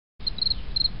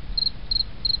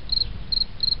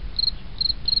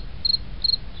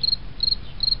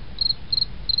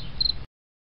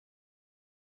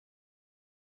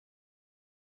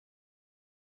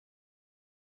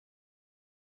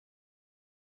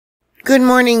Good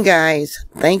morning, guys.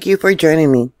 Thank you for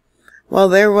joining me. Well,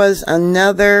 there was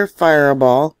another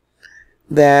fireball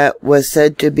that was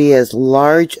said to be as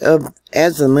large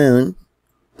as the moon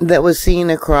that was seen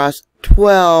across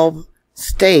 12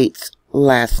 states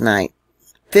last night.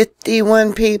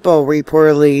 51 people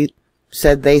reportedly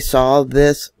said they saw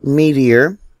this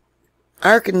meteor.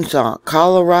 Arkansas,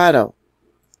 Colorado,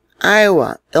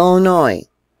 Iowa, Illinois,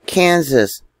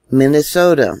 Kansas,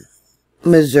 Minnesota,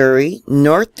 Missouri,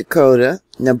 North Dakota,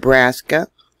 Nebraska,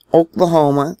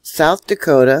 Oklahoma, South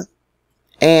Dakota,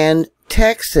 and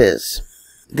Texas.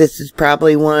 This is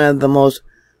probably one of the most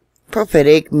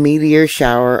prophetic meteor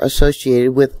shower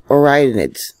associated with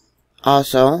Orionids.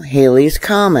 Also, Halley's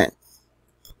Comet.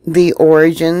 The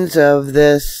origins of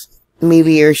this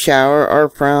meteor shower are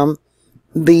from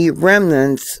the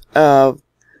remnants of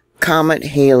Comet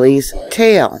Halley's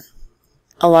tail.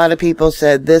 A lot of people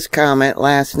said this comet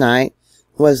last night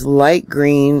was light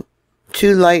green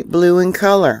to light blue in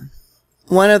color.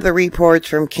 One of the reports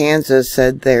from Kansas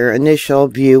said their initial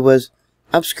view was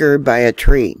obscured by a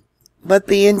tree, but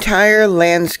the entire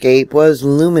landscape was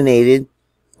illuminated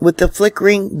with the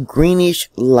flickering greenish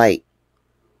light.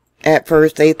 At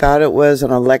first they thought it was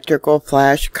an electrical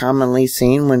flash commonly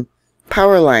seen when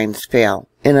power lines fail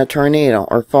in a tornado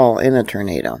or fall in a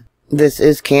tornado. This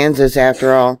is Kansas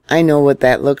after all. I know what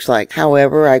that looks like.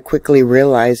 However, I quickly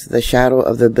realized the shadow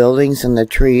of the buildings and the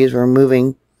trees were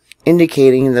moving,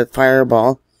 indicating the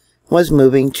fireball was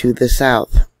moving to the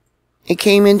south. It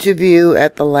came into view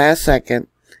at the last second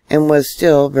and was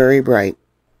still very bright.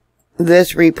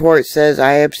 This report says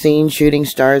I have seen shooting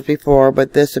stars before,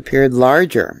 but this appeared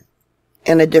larger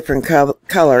and a different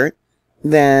color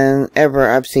than ever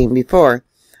I've seen before.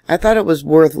 I thought it was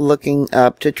worth looking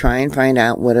up to try and find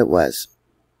out what it was.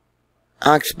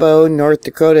 Oxbow, North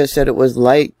Dakota said it was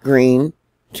light green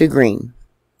to green.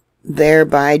 There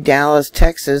by Dallas,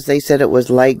 Texas, they said it was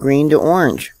light green to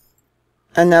orange.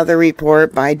 Another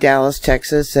report by Dallas,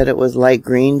 Texas said it was light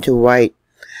green to white.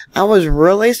 I was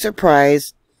really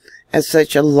surprised at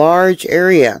such a large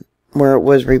area where it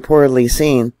was reportedly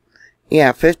seen.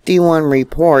 Yeah, 51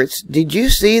 reports. Did you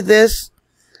see this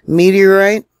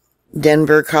meteorite?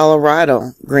 Denver,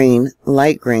 Colorado, green,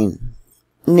 light green.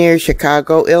 Near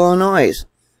Chicago, Illinois,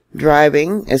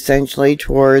 driving essentially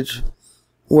towards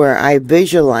where I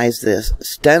visualized this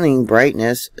stunning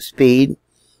brightness, speed,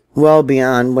 well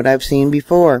beyond what I've seen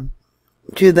before.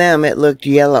 To them, it looked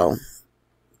yellow.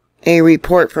 A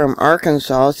report from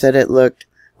Arkansas said it looked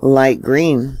light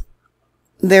green.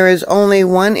 There is only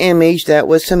one image that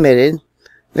was submitted.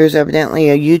 There's evidently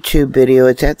a YouTube video.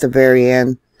 It's at the very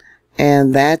end.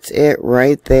 And that's it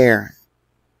right there.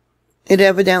 It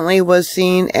evidently was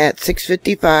seen at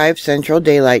 6:55 Central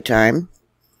Daylight Time.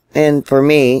 And for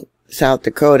me, South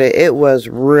Dakota, it was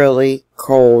really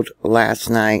cold last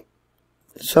night.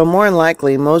 So more than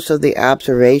likely, most of the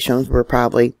observations were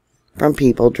probably from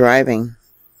people driving.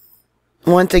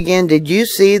 Once again, did you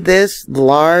see this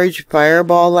large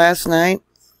fireball last night?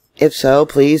 If so,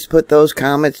 please put those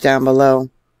comments down below.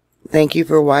 Thank you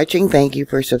for watching. Thank you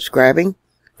for subscribing.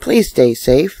 Please stay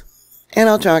safe, and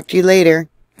I'll talk to you later.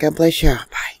 God bless you.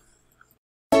 Bye.